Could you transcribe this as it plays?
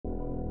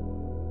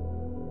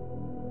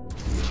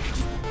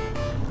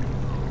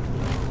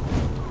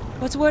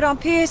What's the word on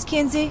Pierce,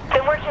 Kinsey?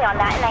 Been working on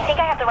that, and I think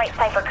I have the right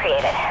cipher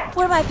created.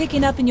 What am I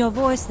picking up in your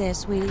voice there,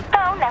 sweetie?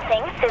 Oh,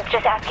 nothing. Sid's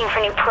just asking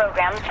for new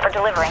programs for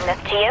delivering this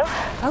to you.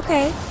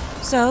 Okay,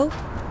 so,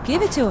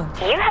 give it to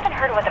him. You haven't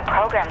heard what the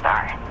programs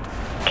are.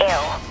 Ew.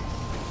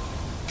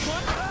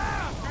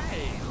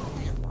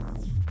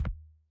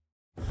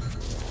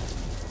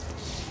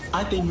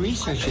 I've been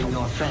researching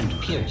your friend,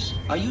 Pierce.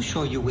 Are you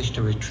sure you wish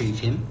to retrieve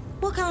him?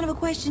 What kind of a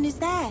question is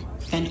that?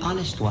 An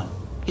honest one.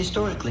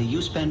 Historically,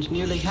 you spend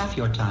nearly half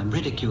your time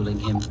ridiculing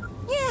him.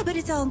 Yeah, but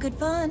it's all in good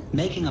fun.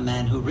 Making a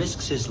man who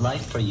risks his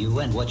life for you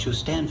and what you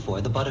stand for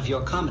the butt of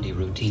your comedy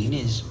routine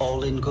is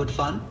all in good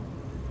fun?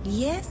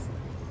 Yes?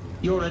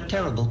 You're a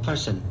terrible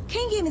person.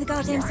 Can you give me the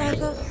goddamn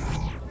cipher?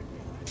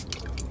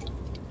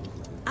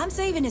 I'm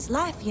saving his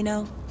life, you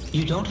know.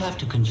 You don't have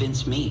to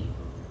convince me.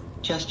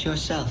 Just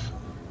yourself.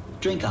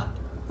 Drink up.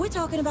 We're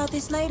talking about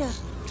this later.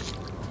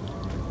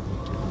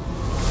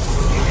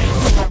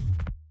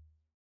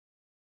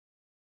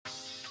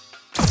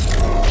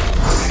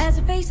 As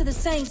a face of the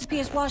Saints,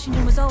 Pierce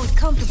Washington was always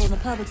comfortable in the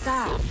public's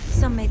eye.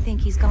 Some may think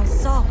he's gone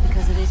soft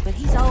because of this, but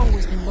he's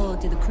always been loyal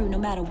to the crew no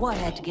matter what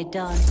had to get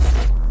done.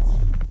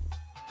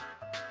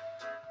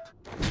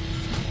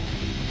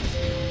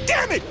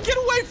 Damn it! Get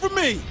away from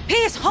me!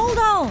 Pierce, hold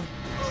on!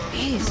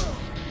 Pierce,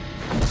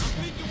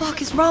 what the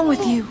fuck is wrong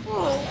with you?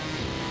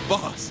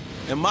 Boss,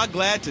 am I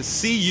glad to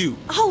see you?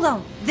 Hold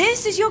on,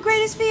 this is your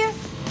greatest fear?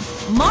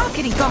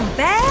 Marketing gone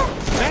bad?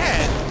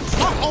 Bad?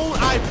 Our own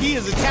IP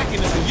is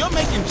attacking us and you're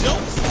making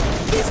jokes?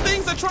 These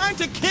things are trying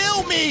to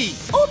kill me!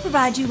 Or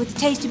provide you with a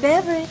tasty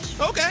beverage.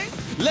 Okay,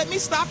 let me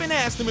stop and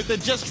ask them if they're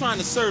just trying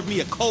to serve me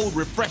a cold,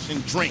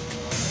 refreshing drink.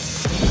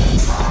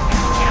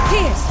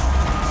 Pierce,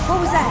 what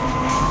was that?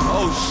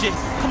 Oh shit,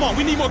 come on,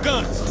 we need more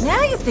guns.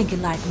 Now you're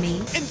thinking like me.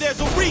 And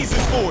there's a reason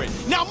for it.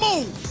 Now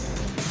move!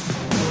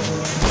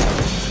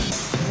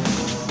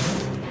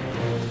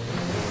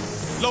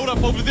 Load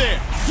up over there.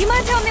 You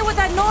mind telling me what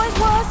that noise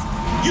was?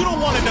 You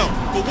don't want to know,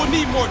 but we'll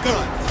need more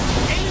guns.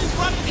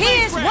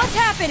 Pierce, what's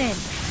happening?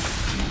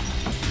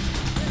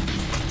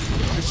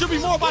 There should be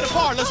more by the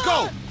bar. Let's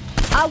go.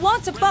 I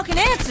want some fucking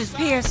answers,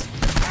 Pierce.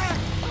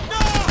 No!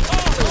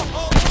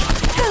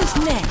 Who's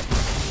next?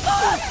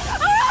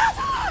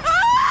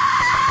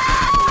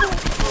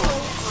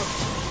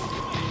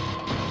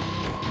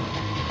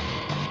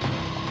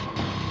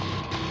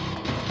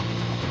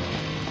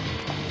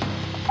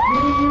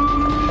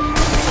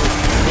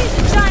 There's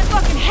a giant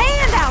fucking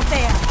hand out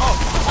there! Oh,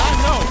 I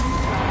know.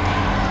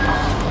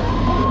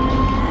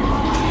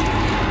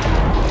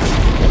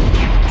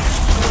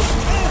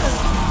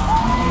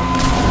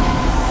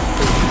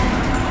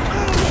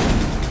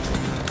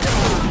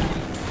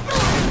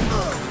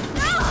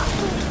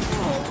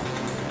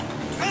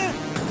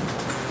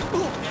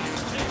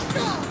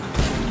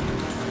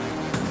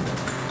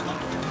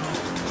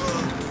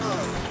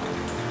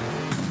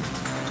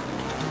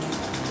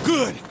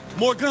 Good.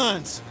 More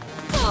guns.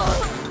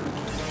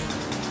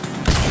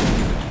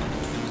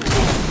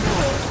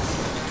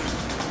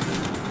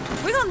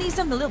 We're gonna need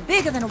something a little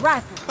bigger than a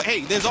rifle.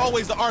 Hey, there's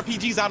always the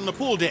RPGs out on the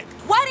pool deck.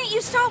 Why didn't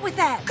you start with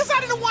that? Because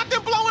I didn't want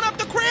them blowing up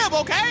the crib,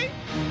 okay?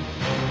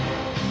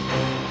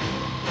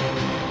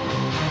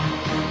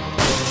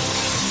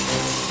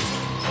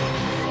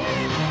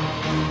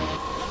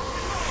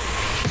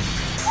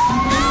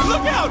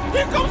 Look out!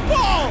 Here comes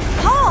Paul!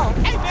 Paul!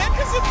 Hey, man,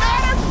 does it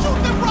matter?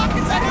 Shoot them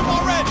rockets at him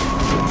already!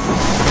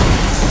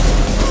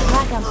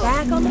 Like I'm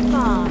back on the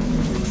farm.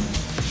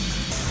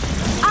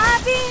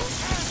 I-beam!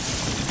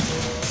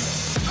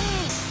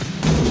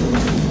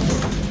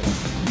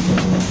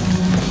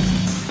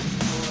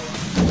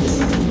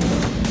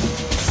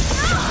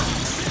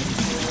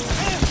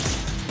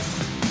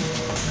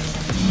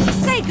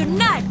 Say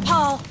goodnight,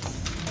 Paul!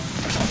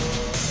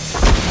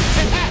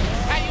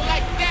 How you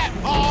like that,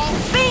 Paul?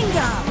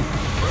 Bingo!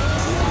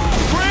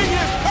 Bring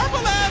his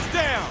purple ass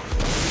down!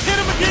 Hit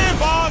him again,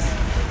 boss!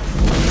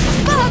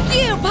 Fuck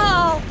you,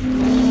 Paul!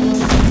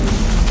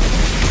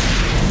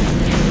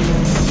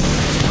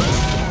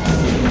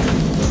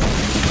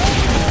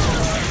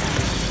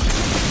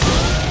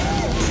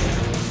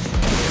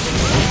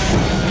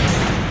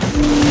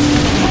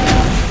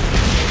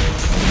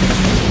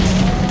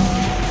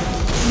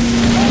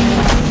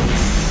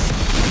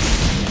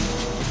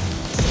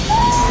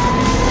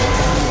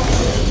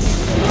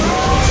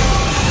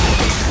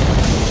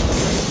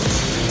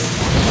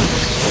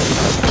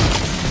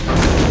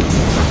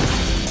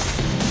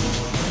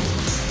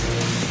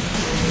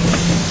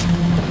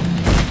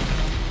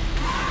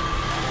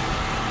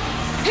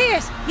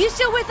 Pierce, you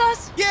still with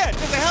us? Yeah,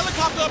 there's a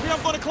helicopter up here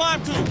I'm gonna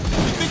climb to. You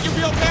think you'll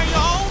be okay on your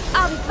own?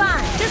 I'll be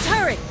fine. Just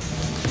hurry.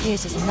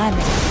 Pierce is a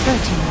nightmare for a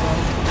 13-year-old.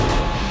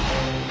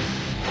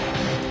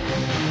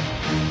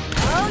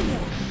 Oh,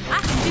 yeah. I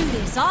can do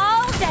this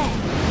all day.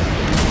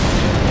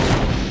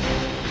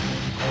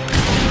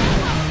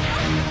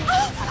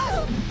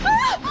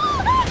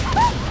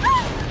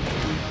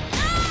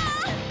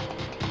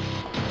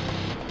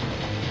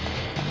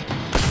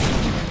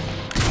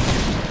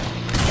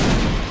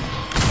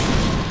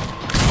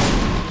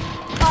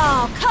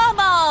 Oh, come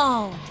on!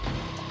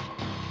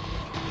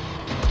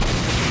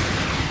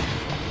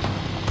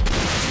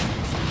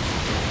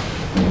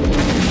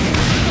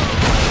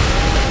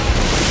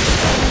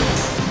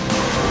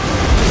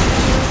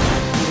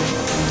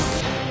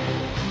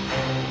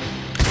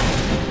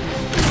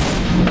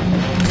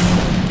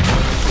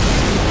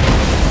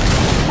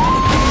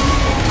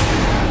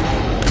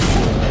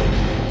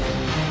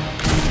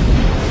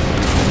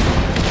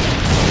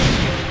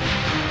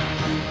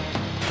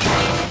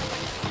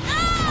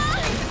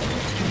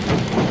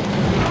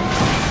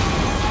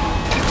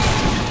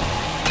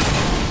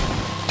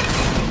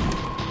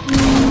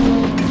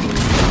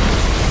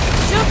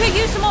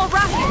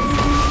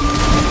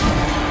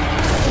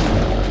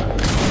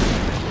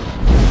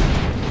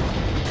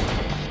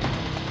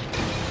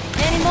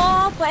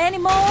 Any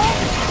more?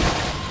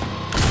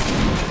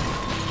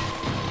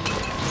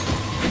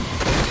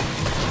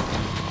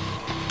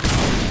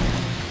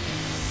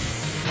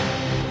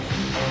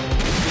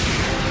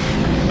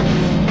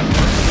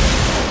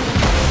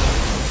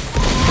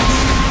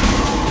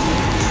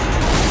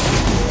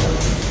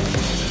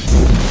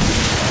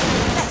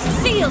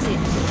 Seals it.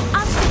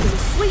 I'm sick of the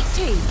sweet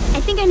tea.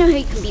 I think I know how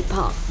you can beat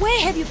Paul.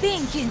 Where have you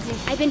been, Kinsey?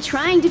 I've been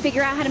trying to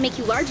figure out how to make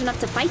you large enough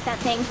to fight that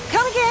thing.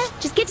 Come again?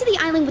 Just get to the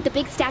island with the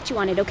big statue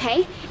on it,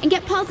 okay? And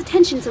get Paul's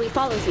attention so he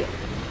follows you.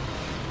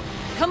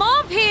 Come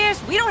on,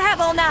 Pierce. We don't have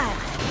all night.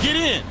 Get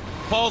in.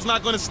 Paul's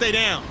not gonna stay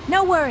down.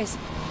 No worries.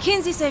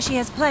 Kinsey says she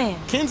has plans.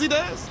 Kinsey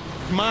does?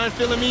 Mind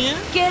filling me in?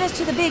 Get us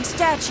to the big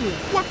statue.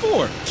 What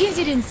for?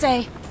 Kinsey didn't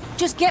say.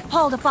 Just get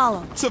Paul to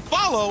follow. To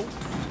follow?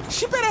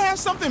 She better have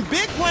something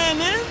big planned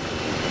then.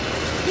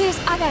 Pierce,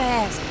 I gotta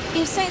ask.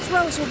 If Saints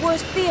Row is your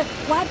worst fear,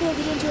 why build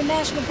it into a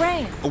national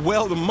brand?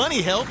 Well, the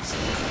money helps.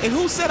 And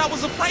who said I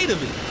was afraid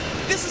of it?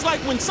 This is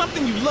like when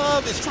something you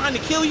love is trying to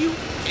kill you,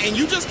 and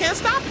you just can't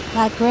stop it.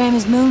 Like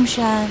Grammy's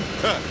moonshine.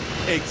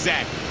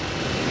 Exactly.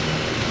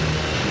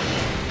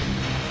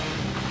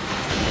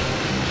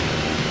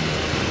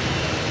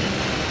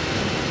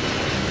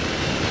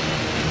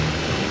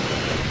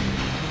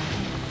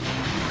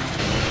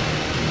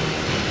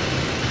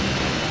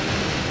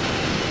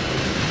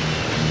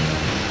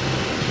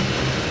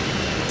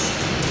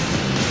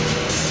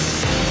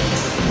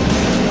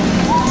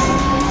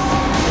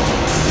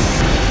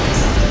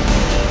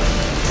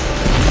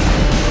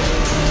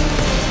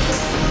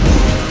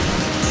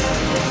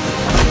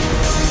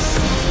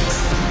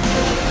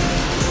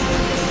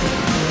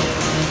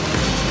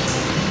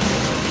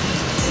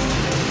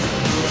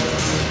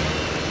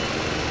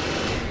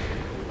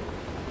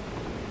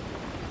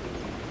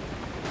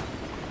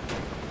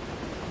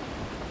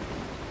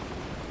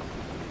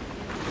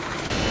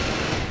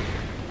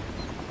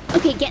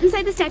 Okay, get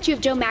inside the statue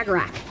of Joe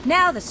Magarac.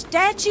 Now the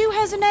statue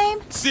has a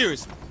name?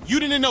 Seriously, you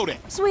didn't know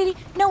that. Sweetie,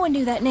 no one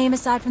knew that name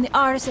aside from the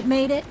artist that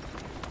made it.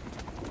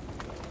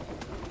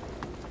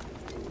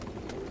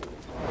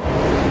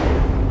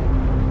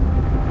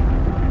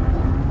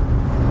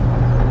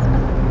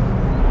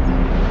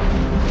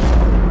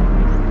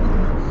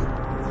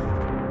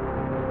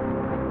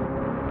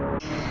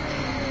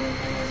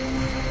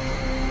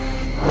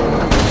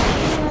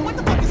 What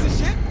the fuck is this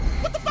shit?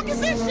 What the fuck is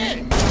this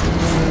shit?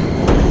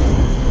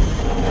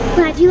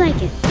 Glad you like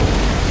it.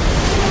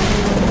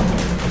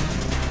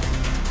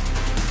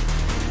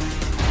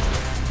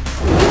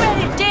 You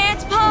ready to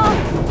dance, Paul?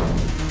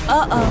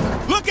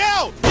 Uh-oh. Look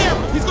out!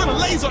 Damn, he's gonna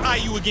laser eye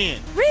you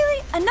again.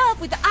 Really? Enough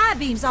with the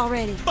I-beams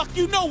already. Fuck,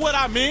 you know what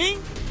I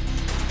mean?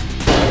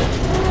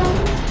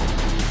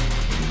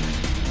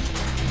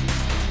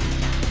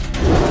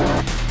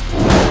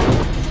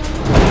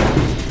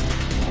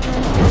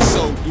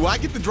 So, do I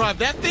get to drive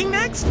that thing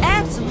next?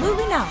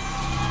 Absolutely not.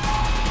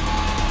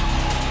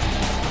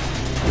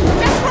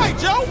 That's right,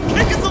 Joe!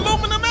 Kick his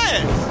aluminum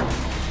ass!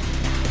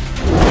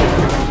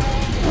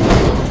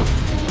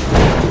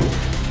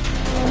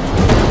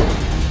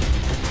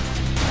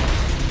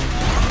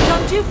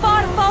 Come too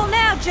far to fall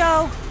now,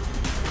 Joe.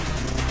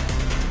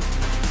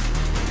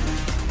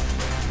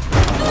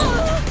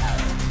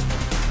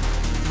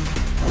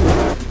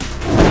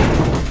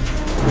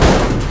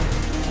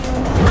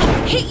 I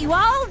can hit you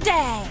all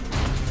day.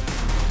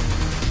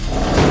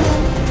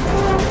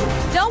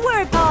 Don't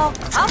worry, Paul.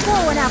 I'll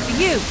pour one out for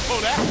you. Oh,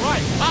 that's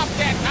right. Pop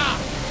that top.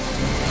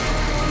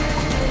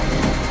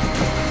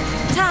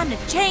 Time to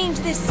change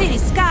this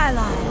city's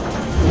skyline.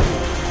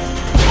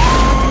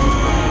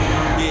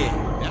 Yeah,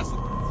 that's it.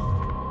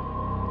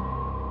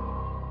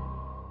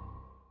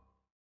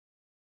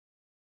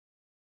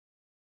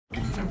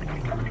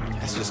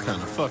 That's just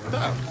kind of fucked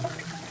up.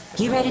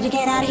 You ready to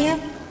get out of here?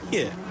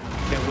 Yeah,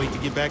 can't wait to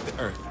get back to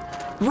Earth.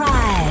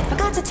 Right,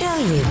 forgot to tell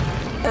you.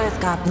 Earth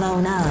got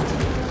blown up.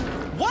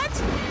 What?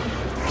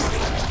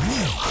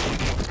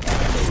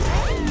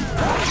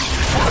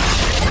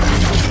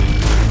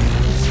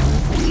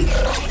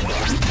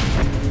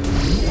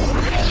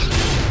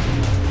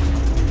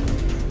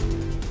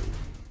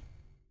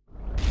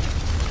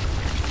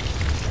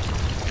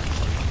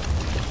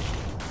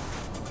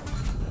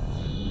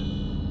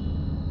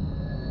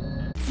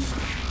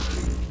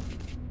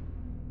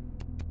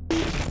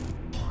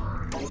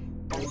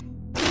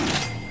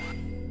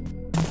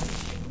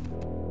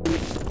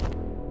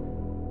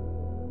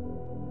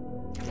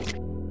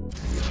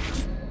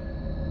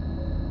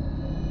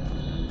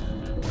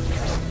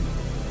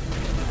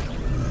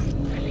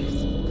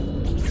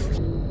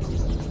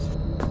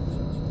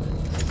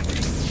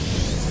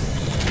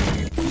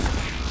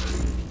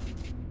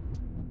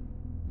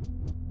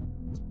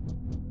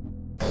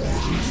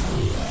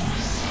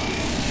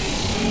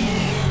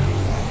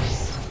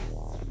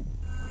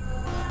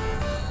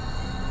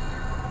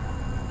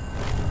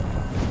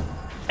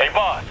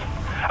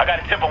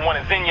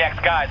 Zinniac's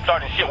guys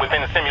starting shit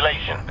within the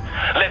simulation.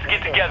 Let's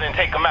get together and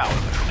take them out.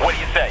 What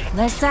do you say?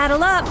 Let's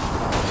saddle up.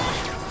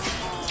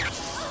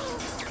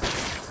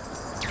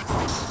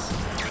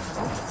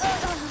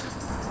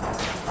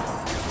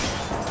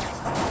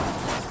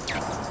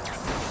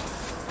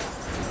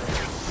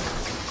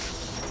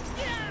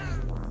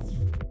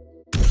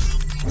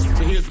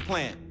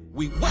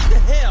 What the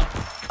hell?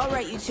 All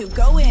right, you two,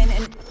 go in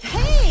and...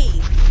 Hey!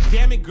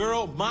 Damn it,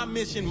 girl. My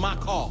mission, my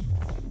call.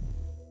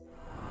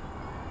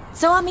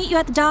 So I'll meet you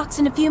at the docks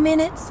in a few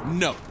minutes?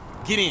 No.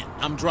 Get in.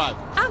 I'm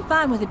driving. I'm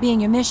fine with it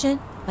being your mission,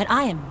 but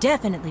I am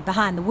definitely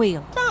behind the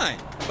wheel. Fine.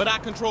 But I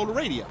control the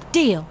radio.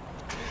 Deal.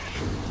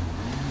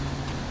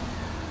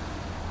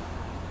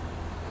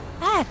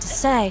 I have to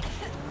say,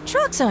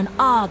 trucks are an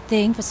odd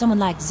thing for someone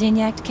like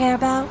Zinyak to care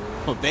about.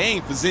 Oh, they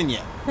ain't for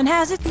Zinyak. And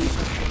has it?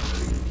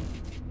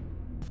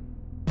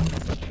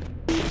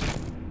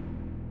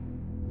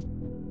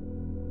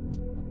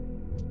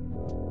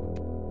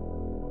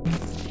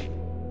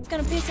 It's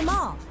gonna piss him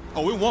off.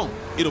 Oh, it won't.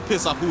 It'll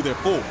piss off who they're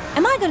for.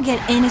 Am I gonna get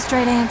any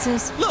straight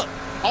answers? Look,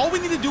 all we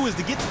need to do is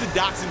to get to the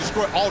docks and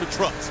destroy all the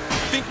trucks.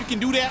 Think you can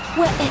do that?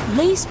 Well, at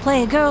least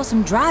play a girl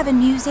some driving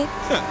music.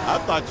 I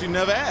thought you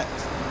never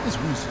asked. It's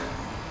music.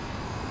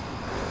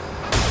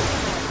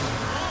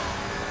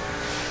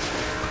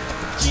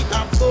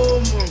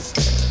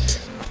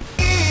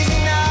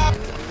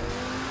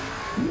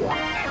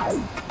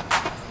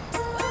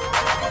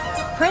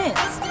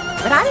 Prince.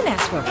 But I didn't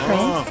ask for a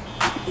prince.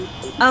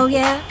 Oh,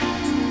 yeah?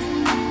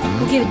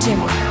 Well, give it to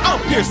me. I'm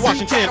Pierce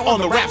Washington on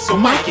the rap, so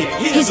mic it.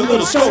 Here's a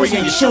little story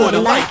and you're sure to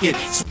like it.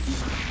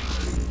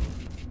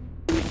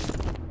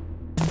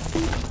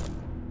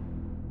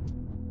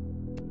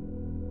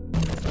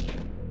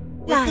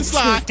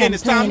 Slide, and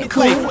it's time to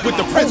play with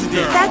the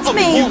president of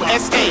the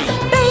USA.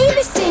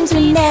 Baby, seems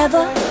we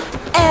never,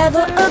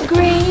 ever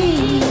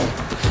agree.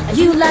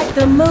 You like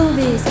the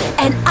movies,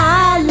 and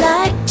I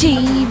like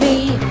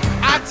TV.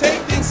 I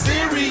take things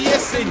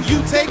serious, and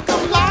you take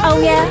them light. Oh,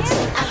 yeah?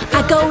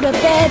 I go to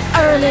bed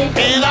early,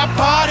 and I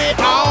party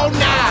all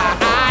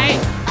night.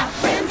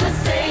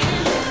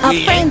 Our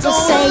friends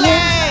are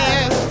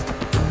saying,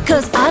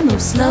 'cause I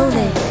move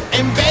slowly.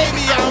 And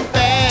baby, I'm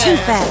fast. Too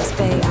fast,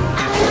 baby.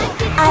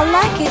 I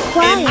like it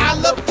quiet. And I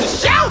love to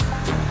shout.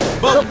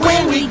 But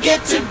when we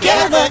get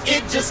together,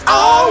 it just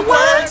all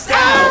works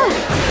out.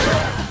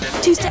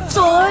 2 steps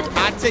forward.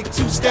 I take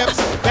 2 steps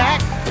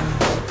back.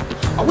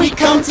 We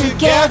come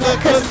together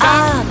 'cause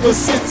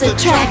opposites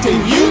attract.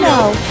 And you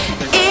know,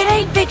 it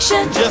ain't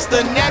fiction. Just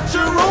a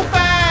natural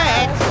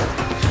fact.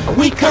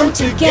 We come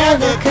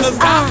together 'cause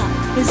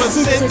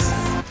opposites.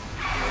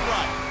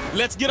 Right.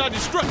 Let's get our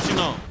destruction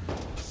on.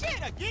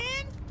 Shit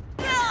again?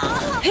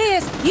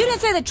 Pierce, you didn't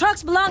say the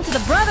trucks belong to the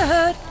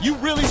Brotherhood. You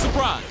really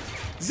surprised?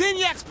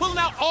 Zinyak's pulling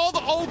out all the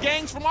old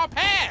gangs from our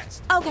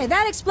past. Okay,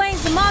 that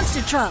explains the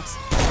monster trucks.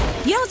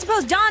 You don't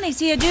suppose Donnie's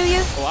here, do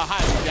you? Oh, I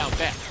highly doubt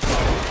that.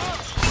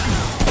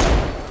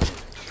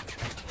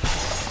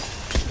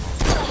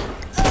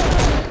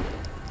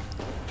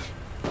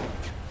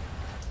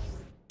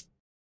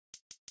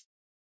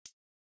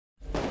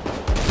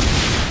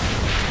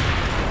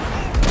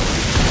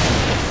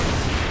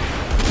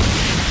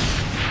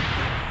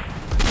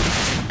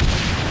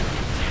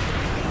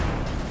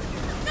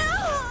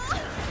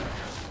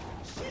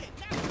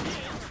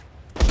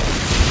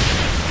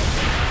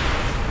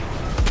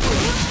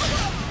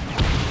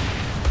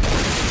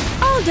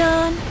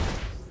 Done.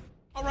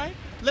 All right,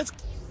 let's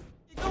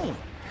get going.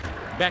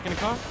 Back in the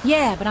car?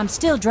 Yeah, but I'm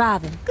still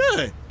driving.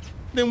 Good.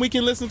 Then we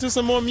can listen to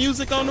some more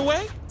music on the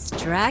way?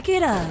 Strike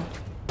it up.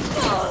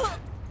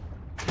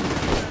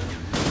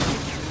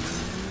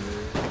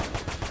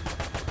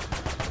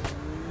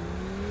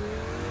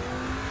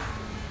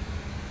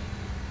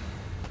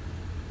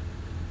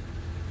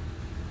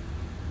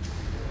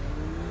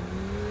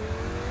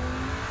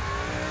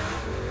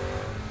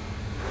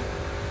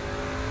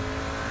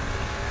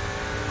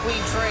 We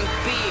drink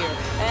beer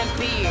and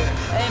beer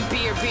and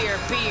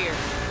beer.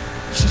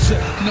 She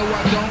said, no,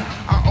 I don't.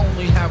 I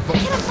only have a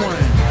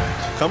friend.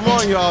 Come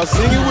on, y'all.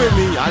 Sing it with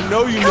me. I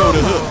know you know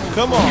the hook.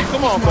 Come on,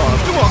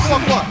 boss. Come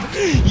on.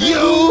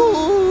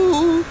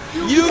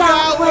 You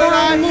got what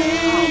I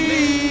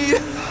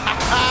need.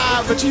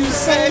 But you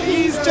said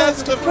he's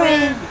just a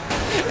friend.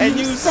 And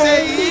you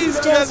say he's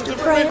just a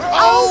friend.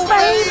 Oh,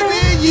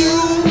 baby,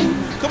 you.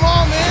 Come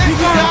on, man. You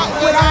got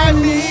what I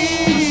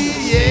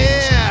need.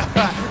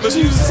 Yeah. But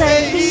you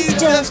say he's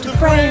just a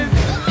friend.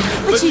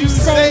 But you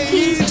say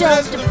he's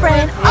just a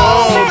friend.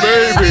 Oh,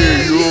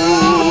 baby,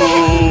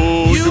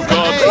 you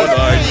got what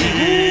I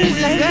need.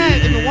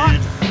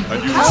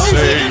 And you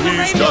say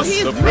he's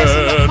just a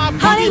friend.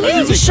 Honey, you And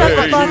you just shut say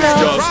the fuck he's up.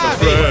 just a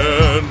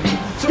friend.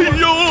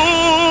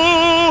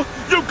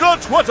 You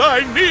got what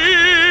I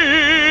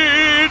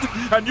need.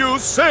 And you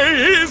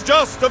say he's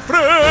just a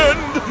friend.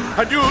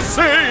 And you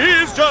say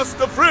he's just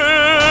a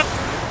friend.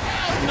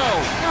 No.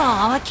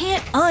 Oh, I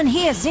can't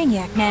unhear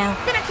Zinyak now.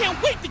 Man, I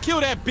can't wait to kill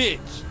that bitch.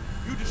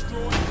 You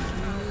destroyed.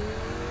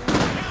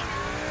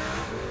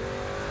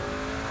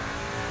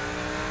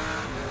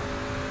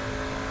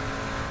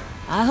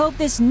 I hope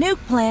this nuke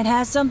plant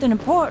has something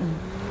important.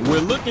 We're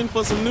looking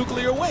for some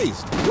nuclear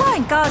waste. Why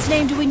in God's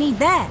name do we need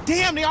that?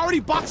 Damn, they already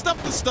boxed up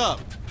the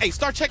stuff. Hey,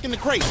 start checking the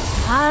crate.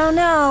 I don't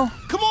know.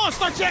 Come on,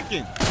 start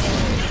checking.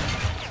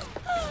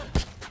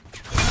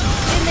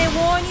 Didn't they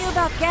warn you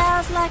about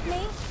guys like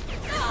me?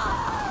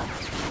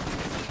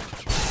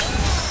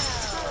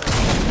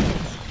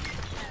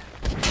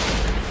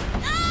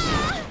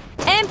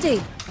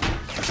 empty.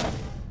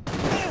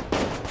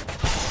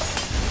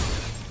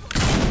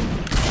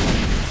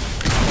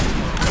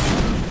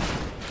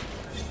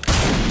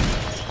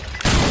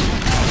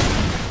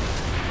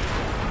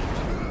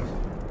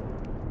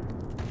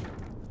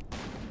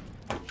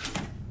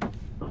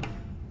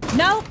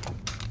 Nope.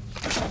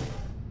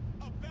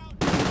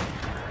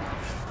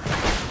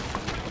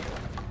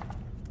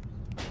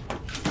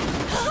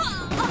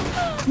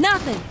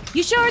 Nothing.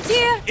 You sure it's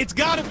here? It's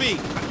gotta be.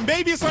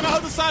 Maybe it's on the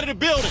other side of the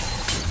building.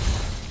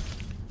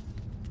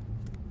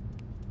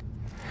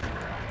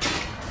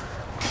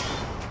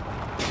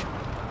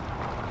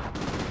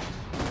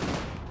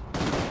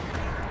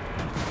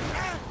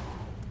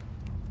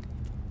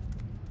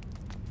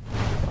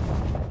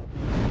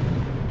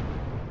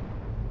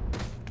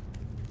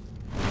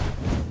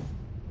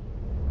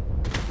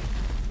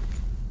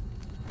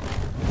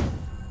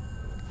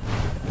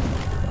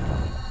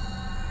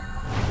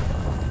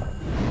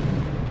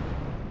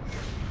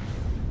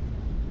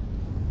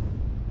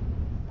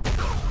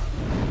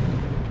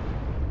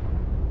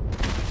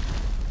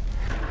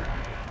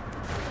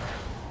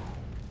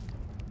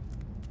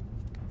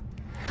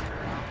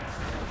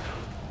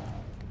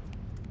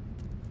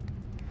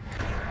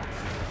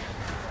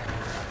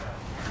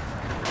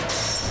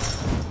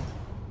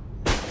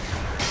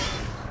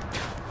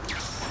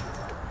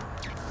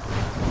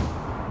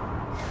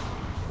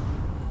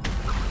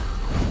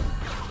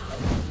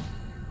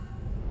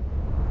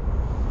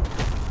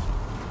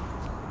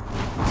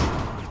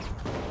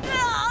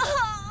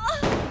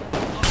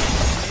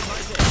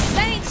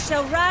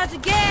 Shall rise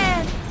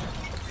again.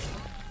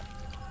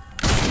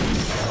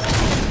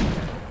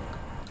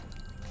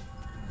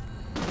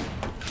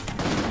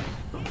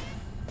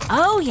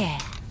 Oh yeah.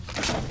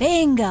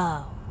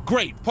 Bingo.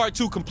 Great, part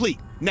 2 complete.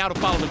 Now to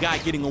follow the guy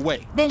getting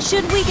away. Then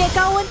shouldn't we get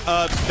going?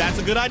 That's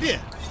a good idea.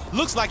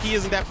 Looks like he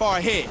isn't that far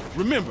ahead.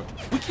 Remember,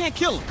 we can't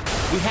kill him.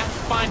 We have to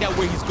find out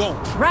where he's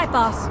going. Right,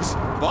 boss.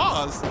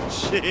 Boss?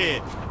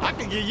 Shit, I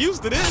can get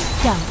used to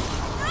this. Done.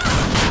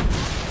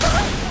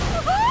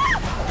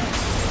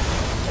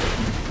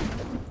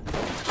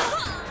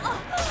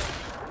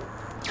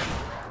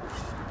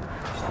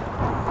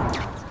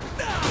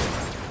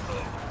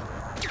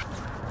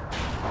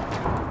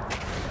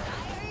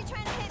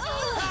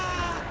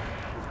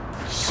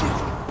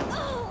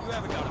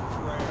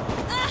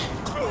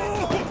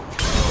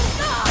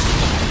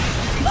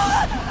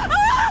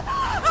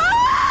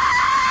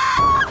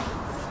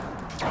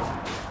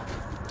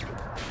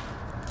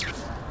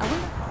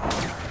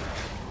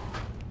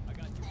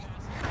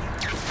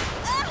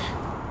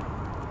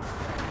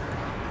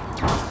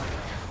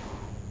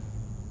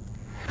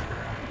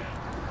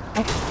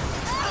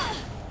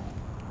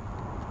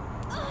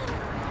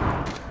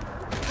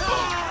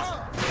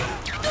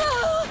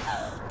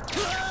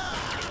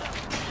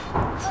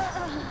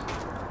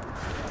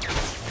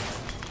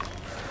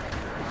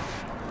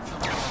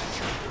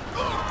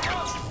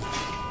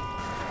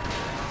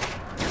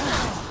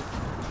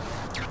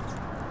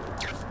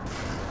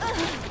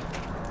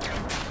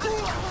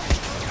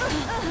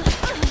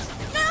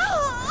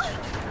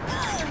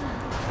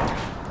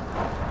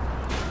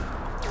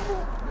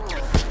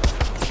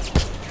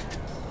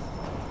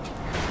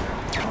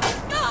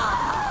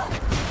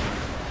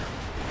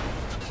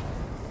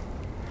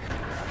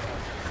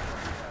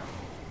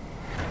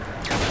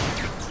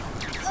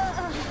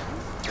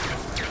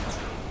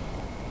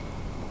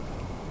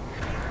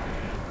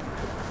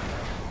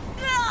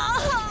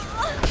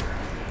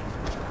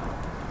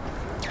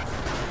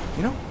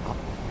 You know?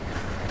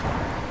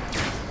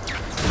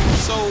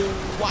 So,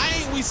 why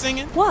ain't we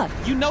singing? What?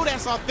 You know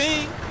that's our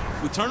thing.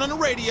 We turn on the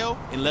radio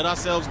and let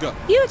ourselves go.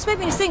 You expect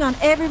me to sing on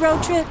every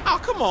road trip? Oh,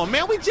 come on,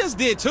 man. We just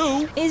did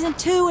 2. Isn't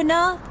 2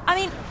 enough? I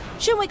mean,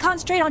 shouldn't we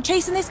concentrate on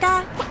chasing this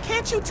guy? But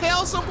can't you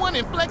tell someone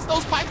and flex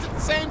those pipes at the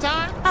same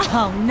time?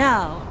 Oh,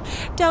 no.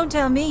 Don't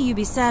tell me you'd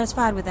be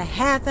satisfied with a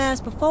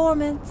half-assed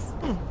performance.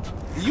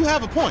 You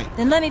have a point.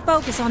 Then let me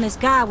focus on this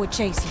guy we're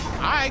chasing.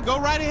 All right,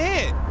 go right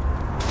ahead.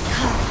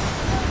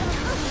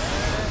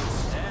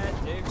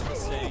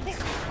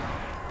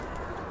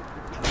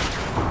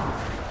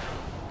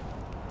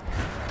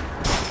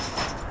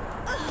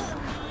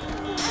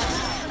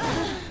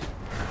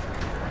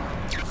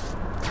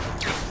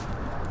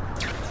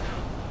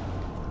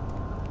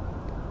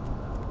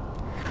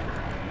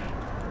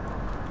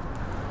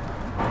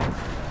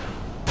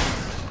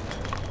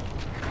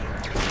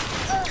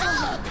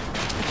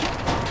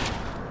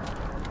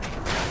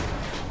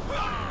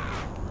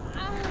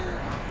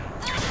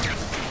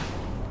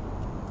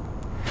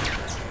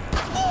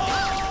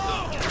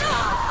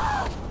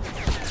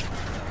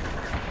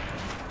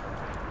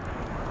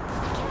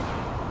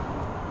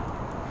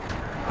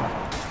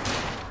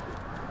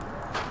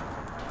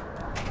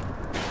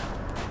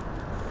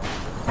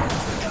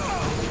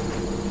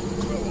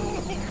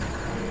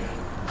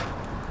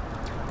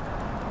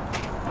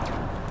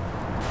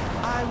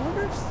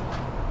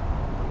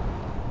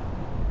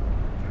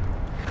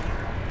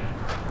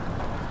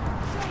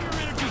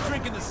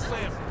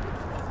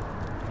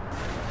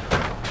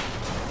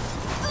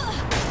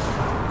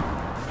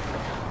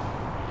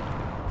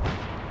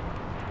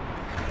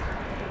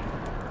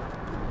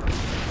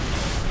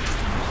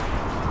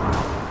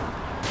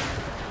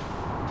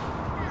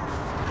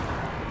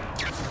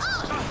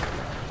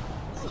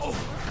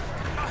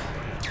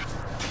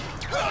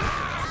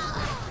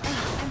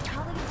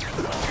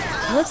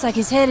 Looks like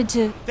he's headed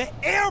to... The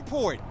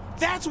airport!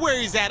 That's where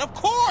he's at, of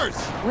course!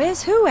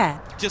 Where's who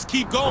at? Just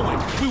keep going.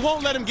 We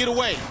won't let him get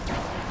away.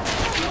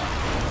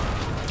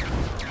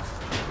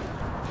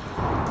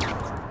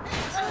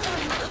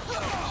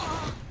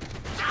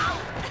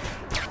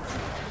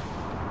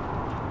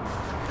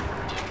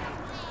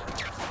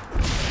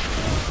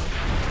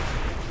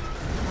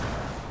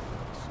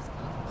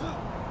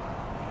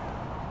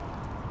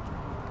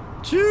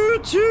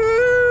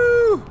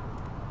 Choo-choo!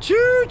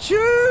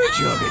 Choo-choo!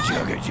 Jugga,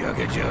 jugga,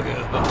 jugga, jugga.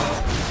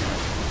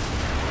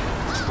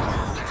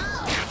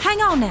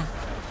 Hang on now.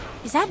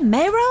 Is that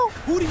Mero?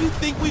 Who do you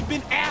think we've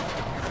been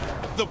after?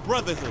 The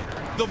Brotherhood,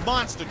 the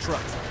monster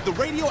trucks, the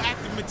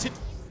radioactive material.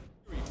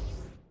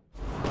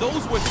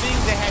 Those were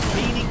things that had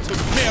meaning to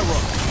Mero.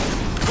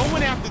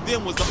 Going after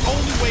them was the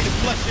only way to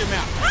flush him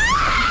out.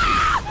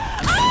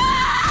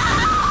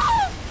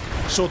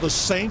 So the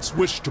Saints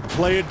wish to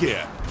play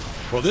again.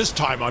 Well, this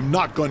time I'm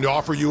not going to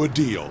offer you a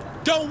deal.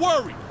 Don't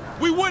worry,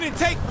 we wouldn't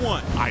take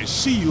one. I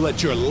see you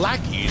let your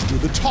lackeys do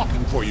the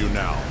talking for you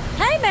now.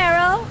 Hey,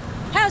 Mero.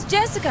 How's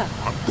Jessica?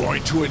 I'm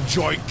going to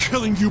enjoy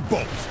killing you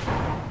both.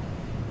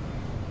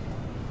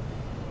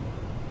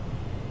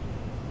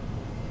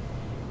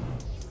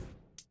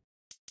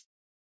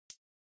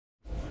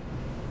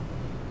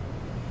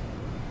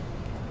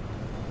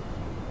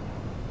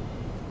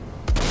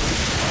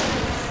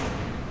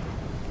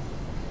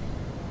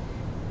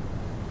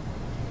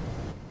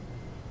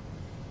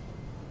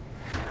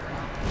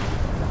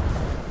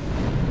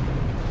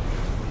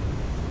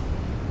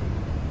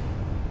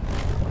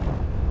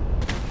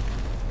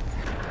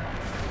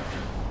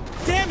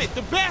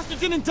 The bastard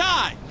didn't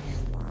die!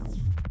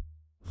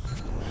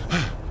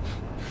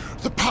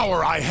 The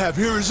power I have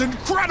here is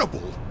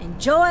incredible!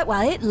 Enjoy it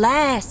while it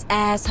lasts,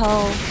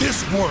 asshole.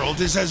 This world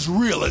is as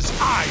real as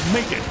I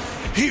make it.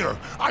 Here,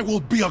 I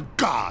will be a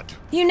god.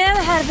 You never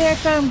had a very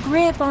firm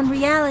grip on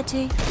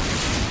reality.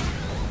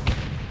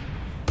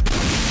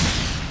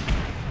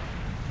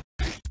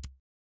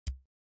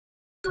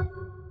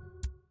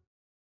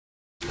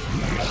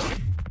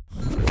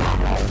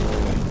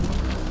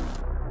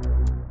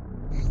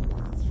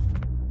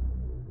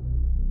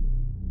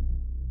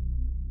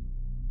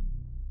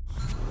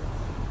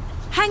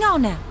 Hang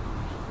on now.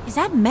 Is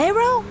that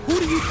Mero? Who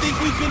do you think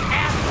we've been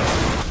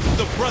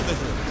after? The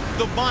Brotherhood,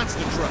 the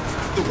monster trucks,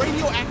 the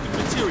radioactive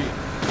material.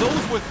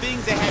 Those were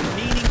things that had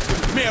meaning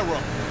to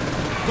Mero.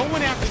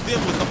 Going after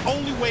them was the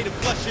only way to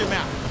flush him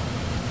out.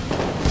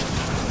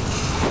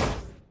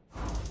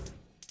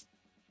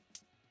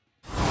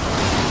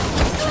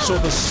 So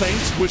the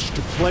Saints wish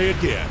to play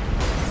again.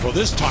 Well,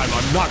 this time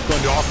I'm not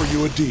going to offer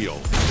you a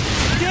deal.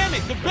 Damn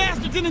it, the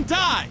bastard didn't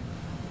die!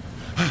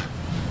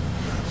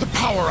 The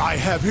power I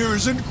have here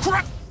is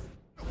incredible.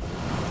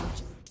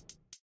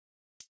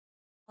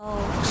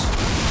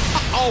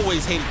 I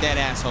always hated that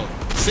asshole.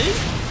 See?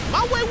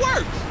 My way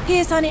works.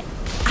 Here, Sonny,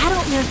 I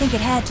don't really think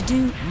it had to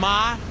do...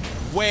 My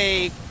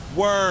way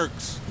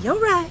works. You're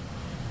right.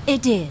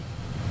 It did.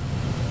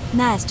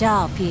 Nice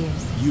job,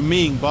 Pierce. You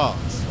mean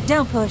boss?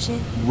 Don't push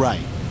it.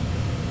 Right.